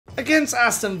Against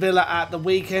Aston Villa at the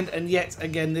weekend, and yet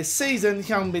again this season,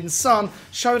 Heung-Min's Son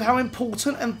showed how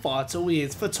important and vital he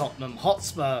is for Tottenham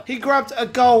Hotspur. He grabbed a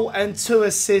goal and 2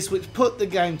 assists which put the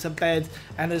game to bed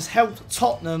and has helped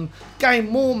Tottenham gain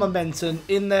more momentum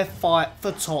in their fight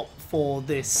for top 4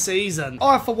 this season.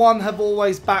 I for one have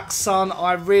always backed Son.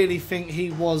 I really think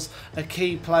he was a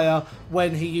key player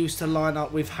when he used to line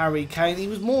up with Harry Kane. He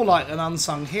was more like an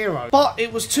unsung hero. But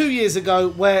it was 2 years ago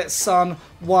where Son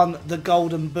won the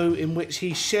Golden Boot, in which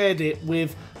he shared it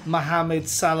with Mohamed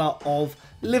Salah of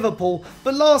Liverpool.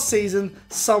 But last season,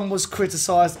 Son was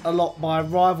criticised a lot by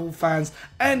rival fans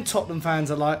and Tottenham fans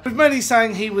alike, with many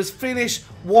saying he was finished,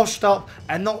 washed up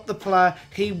and not the player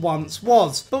he once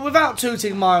was. But without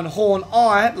tooting my own horn,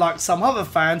 I, like some other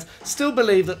fans, still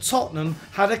believe that Tottenham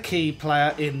had a key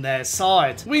player in their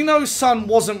side. We know Son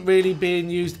wasn't really being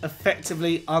used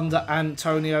effectively under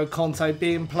Antonio Conte,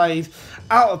 being played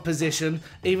out of position.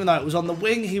 Even though it was on the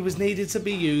wing, he was needed to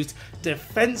be used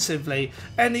defensively,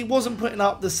 and he wasn't putting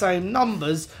up the same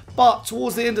numbers, but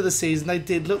towards the end of the season they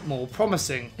did look more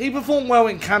promising. He performed well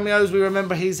in cameos. We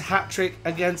remember his hat-trick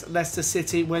against Leicester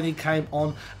City when he came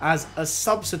on as a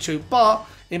substitute, but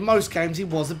in most games he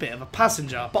was a bit of a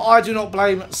passenger. But I do not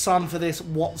blame Son for this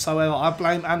whatsoever. I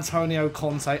blame Antonio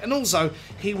Conte, and also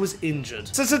he was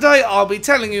injured. So today I'll be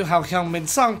telling you how Heung-Min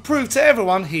Son proved to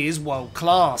everyone he is world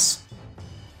class.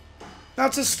 Now,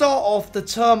 to start off, the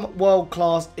term world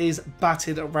class is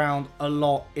batted around a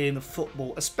lot in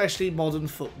football, especially modern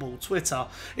football Twitter.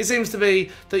 It seems to be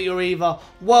that you're either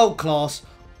world class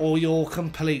or you're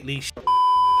completely shit.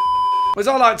 Whereas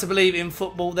I like to believe in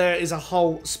football there is a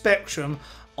whole spectrum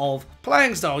of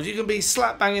playing styles. You can be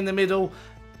slap bang in the middle,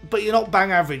 but you're not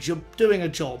bang average. You're doing a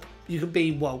job. You can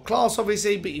be world class,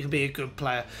 obviously, but you can be a good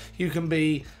player. You can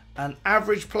be an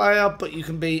average player, but you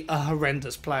can be a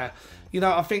horrendous player. You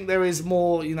know, I think there is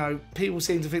more, you know, people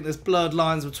seem to think there's blurred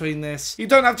lines between this. You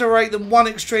don't have to rate them one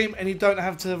extreme and you don't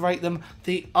have to rate them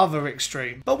the other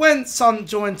extreme. But when Son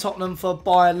joined Tottenham for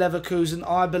Bayer Leverkusen,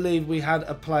 I believe we had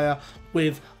a player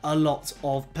with a lot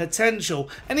of potential.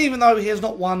 And even though he has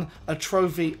not won a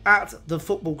trophy at the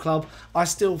football club, I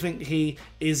still think he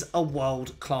is a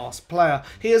world-class player.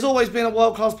 He has always been a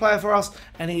world-class player for us,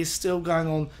 and he is still going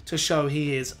on to show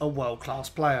he is a world-class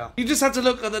player. You just have to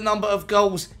look at the number of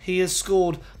goals he has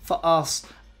scored for us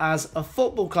as a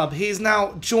football club. He is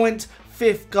now joint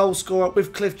 5th goal scorer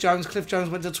with Cliff Jones. Cliff Jones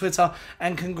went to Twitter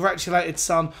and congratulated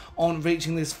Son on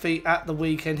reaching this feat at the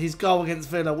weekend. His goal against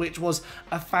Villa, which was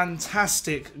a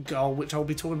fantastic goal, which I'll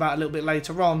be talking about a little bit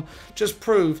later on, just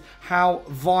proved how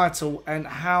vital and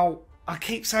how, I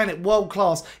keep saying it, world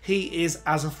class he is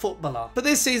as a footballer. But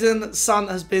this season, Son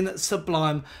has been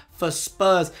sublime for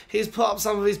Spurs. He's put up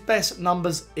some of his best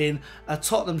numbers in a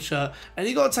Tottenham shirt, and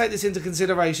you've got to take this into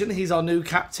consideration. He's our new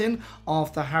captain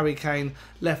after Harry Kane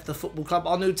left the football club,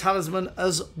 our new talisman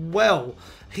as well.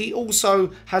 He also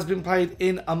has been played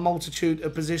in a multitude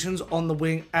of positions on the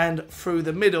wing and through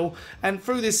the middle, and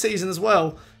through this season as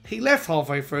well, he left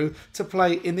halfway through to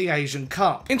play in the Asian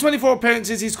Cup. In 24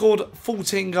 appearances, he scored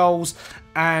 14 goals,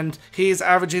 and he is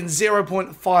averaging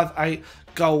 0.58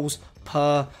 goals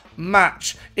per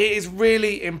match. It is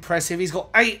really impressive. He's got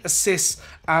 8 assists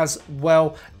as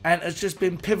well, and has just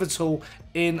been pivotal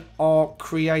in our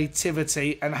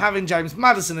creativity, and having James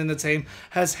Maddison in the team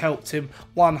has helped him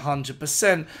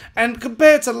 100%. And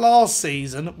compared to last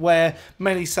season, where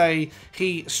many say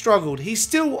he struggled, he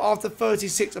still, after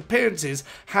 36 appearances,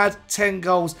 had 10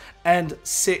 goals and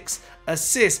 6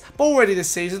 assists. But already this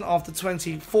season, after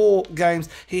 24 games,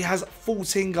 he has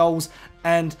 14 goals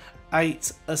and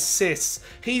 8 assists.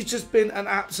 He's just been an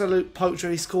absolute poacher.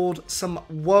 He scored some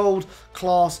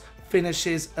world-class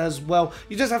finishes as well.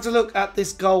 You just have to look at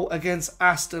this goal against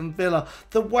Aston Villa.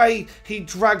 The way he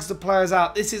drags the players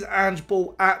out. This is Ange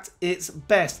ball at its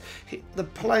best. The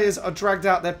players are dragged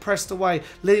out. They're pressed away,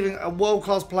 leaving a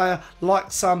world-class player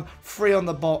like Son free on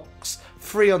the box,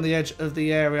 free on the edge of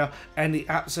the area, and he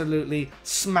absolutely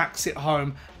smacks it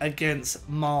home against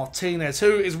Martinez,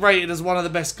 who is rated as one of the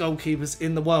best goalkeepers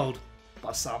in the world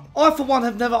by some. I for one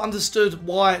have never understood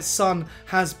why Son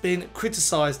has been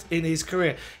criticised in his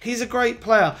career. He's a great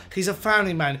player. He's a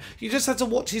family man. You just have to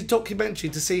watch his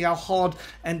documentary to see how hard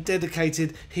and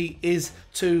dedicated he is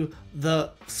to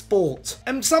the sport.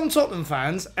 And some Tottenham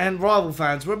fans and rival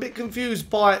fans were a bit confused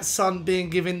by Son being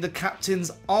given the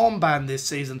captain's armband this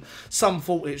season. Some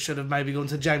thought it should have maybe gone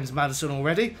to James Maddison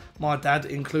already, my dad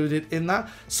included in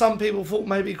that. Some people thought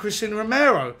maybe Christian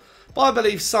Romero. But I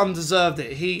believe Son deserved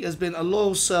it. He has been a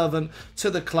loyal servant to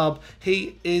the club.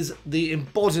 He is the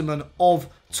embodiment of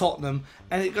Tottenham,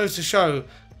 and it goes to show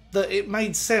that it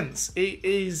made sense. It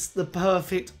is the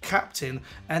perfect captain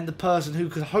and the person who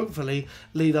could hopefully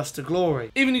lead us to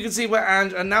glory. Even you can see where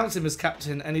Ange announced him as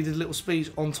captain and he did a little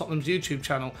speech on Tottenham's YouTube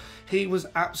channel. He was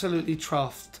absolutely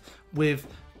truffed with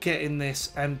getting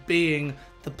this and being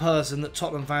the person that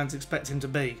Tottenham fans expect him to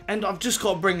be. And I've just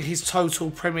got to bring his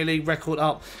total Premier League record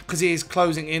up because he is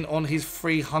closing in on his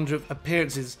 300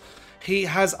 appearances. He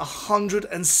has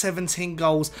 117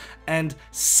 goals and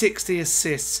 60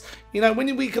 assists. You know,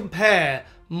 when we compare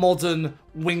modern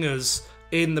wingers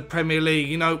in the Premier League,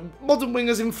 you know, modern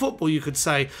wingers in football, you could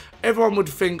say, everyone would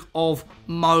think of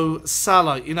Mo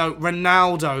Salah, you know,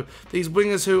 Ronaldo, these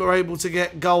wingers who are able to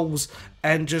get goals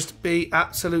and just be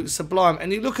absolute sublime.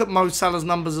 And you look at Mo Salah's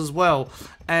numbers as well,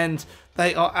 and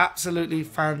they are absolutely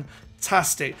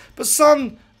fantastic. But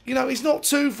Son, you know, he's not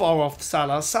too far off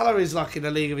Salah. Salah is like in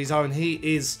a league of his own. He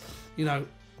is, you know,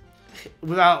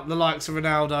 without the likes of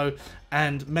Ronaldo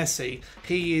and Messi,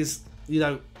 he is, you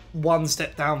know, one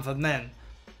step down from them.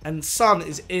 And Son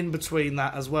is in between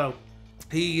that as well.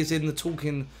 He is in the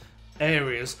talking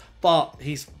areas, but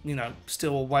he's, you know,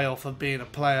 still a way off of being a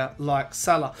player like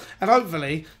Salah. And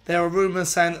hopefully, there are rumours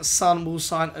saying that Son will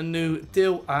sign a new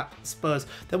deal at Spurs.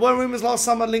 There were rumours last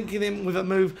summer linking him with a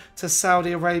move to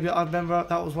Saudi Arabia. I remember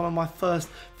that was one of my first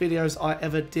videos I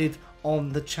ever did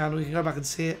on the channel. You can go back and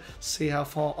see it, see how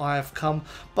far I have come.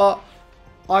 But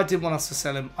I didn't want us to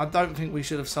sell him. I don't think we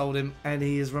should have sold him, and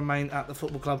he has remained at the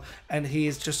football club, and he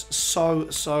is just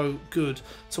so good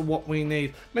to what we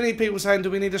need. Many people saying, do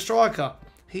we need a striker?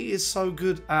 He is so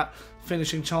good at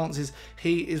finishing chances.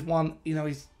 He is one, you know,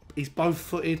 he's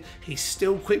both-footed. He's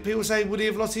still quick. People say, would he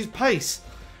have lost his pace?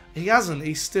 He hasn't.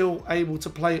 He's still able to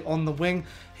play on the wing.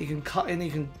 He can cut in. He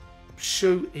can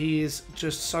shoot. He is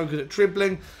just so good at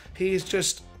dribbling. He is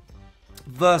just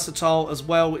versatile as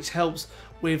well, which helps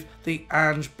with the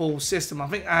Ange ball system. I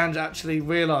think Ange actually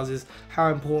realises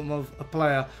how important of a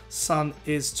player Son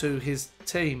is to his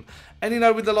team. And, you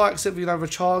know, with the likes of, you know,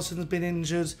 Richardson's been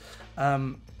injured,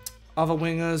 other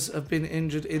wingers have been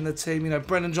injured in the team. You know,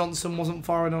 Brennan Johnson wasn't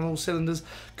firing on all cylinders.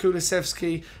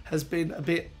 Kulusevski has been a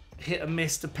bit hit and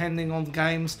miss depending on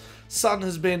games. Son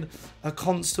has been a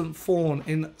constant thorn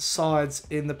in sides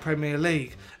in the Premier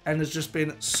League and has just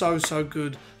been so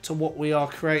good to what we are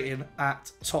creating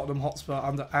at Tottenham Hotspur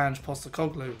under Ange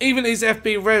Postecoglou. Even his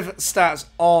FB Rev stats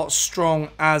are strong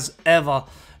as ever.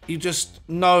 You just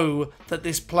know that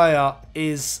this player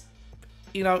is,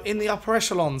 you know, in the upper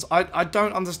echelons. I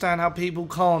don't understand how people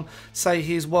can't say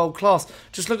he's world class.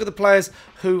 Just look at the players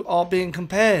who are being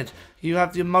compared. You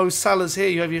have your Mo Salahs here,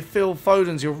 you have your Phil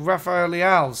Fodens, your Rafael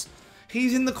Leao's.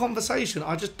 He's in the conversation.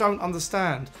 I just don't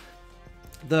understand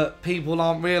that people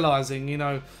aren't realising, you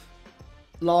know,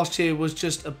 last year was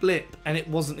just a blip and it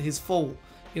wasn't his fault.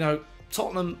 You know,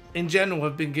 Tottenham in general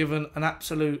have been given an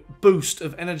absolute boost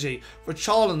of energy.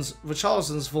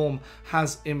 Richarlison's form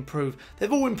has improved.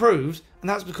 They've all improved, and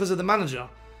that's because of the manager.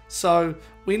 So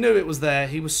we knew it was there.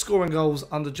 He was scoring goals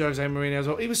under Jose Mourinho as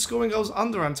well. He was scoring goals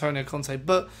under Antonio Conte,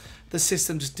 but the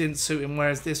system just didn't suit him,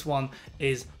 whereas this one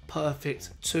is perfect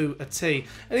to a T.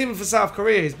 And even for South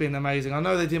Korea, he's been amazing. I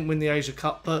know they didn't win the Asia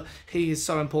Cup, but he is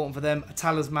so important for them. A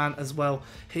talisman as well.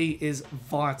 He is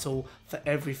vital for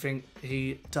everything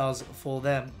he does for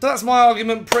them. So that's my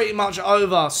argument pretty much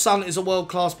over. Son is a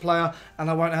world-class player, and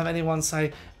I won't have anyone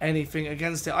say anything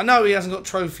against it. I know he hasn't got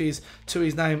trophies to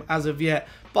his name as of yet,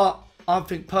 but I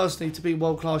think personally to be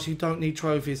world-class, you don't need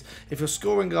trophies. If you're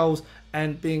scoring goals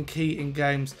and being key in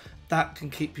games, that can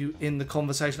keep you in the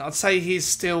conversation. I'd say he's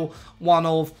still one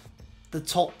of the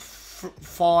top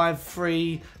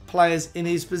 3 players in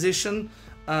his position,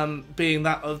 being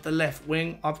that of the left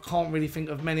wing. I can't really think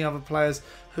of many other players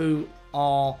who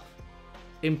are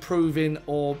improving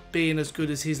or being as good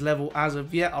as his level as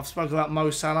of yet. I've spoken about Mo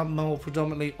Salah, more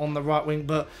predominantly on the right wing,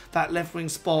 but that left wing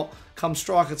spot come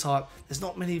striker type, there's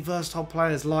not many versatile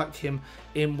players like him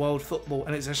in world football,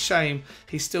 and it's a shame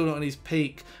he's still not in his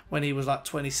peak when he was like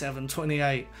 27,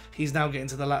 28. He's now getting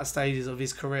to the latter stages of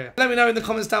his career. Let me know in the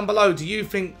comments down below, do you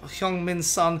think Heung-Min's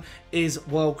Son is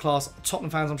world class? Tottenham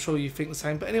fans, I'm sure you think the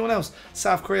same, but anyone else,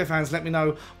 South Korea fans, let me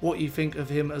know what you think of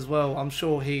him as well. I'm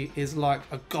sure he is like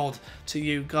a god to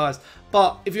you guys.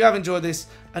 But if you have enjoyed this,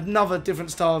 another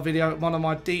different style video, one of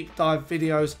my deep dive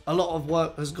videos, a lot of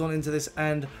work has gone into this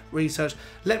and research.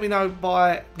 Let me know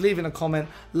by leaving a comment,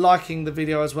 liking the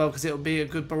video as well, because it will be a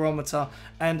good barometer,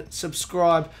 and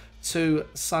subscribe to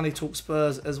Sonny Talk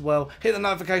Spurs as well. Hit the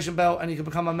notification bell and you can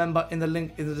become a member in the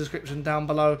link in the description down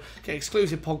below. Get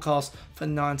exclusive podcasts for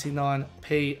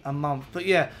 99p a month. But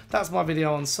yeah, that's my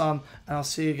video on Son, and I'll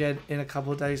see you again in a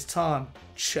couple of days time.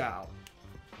 Ciao.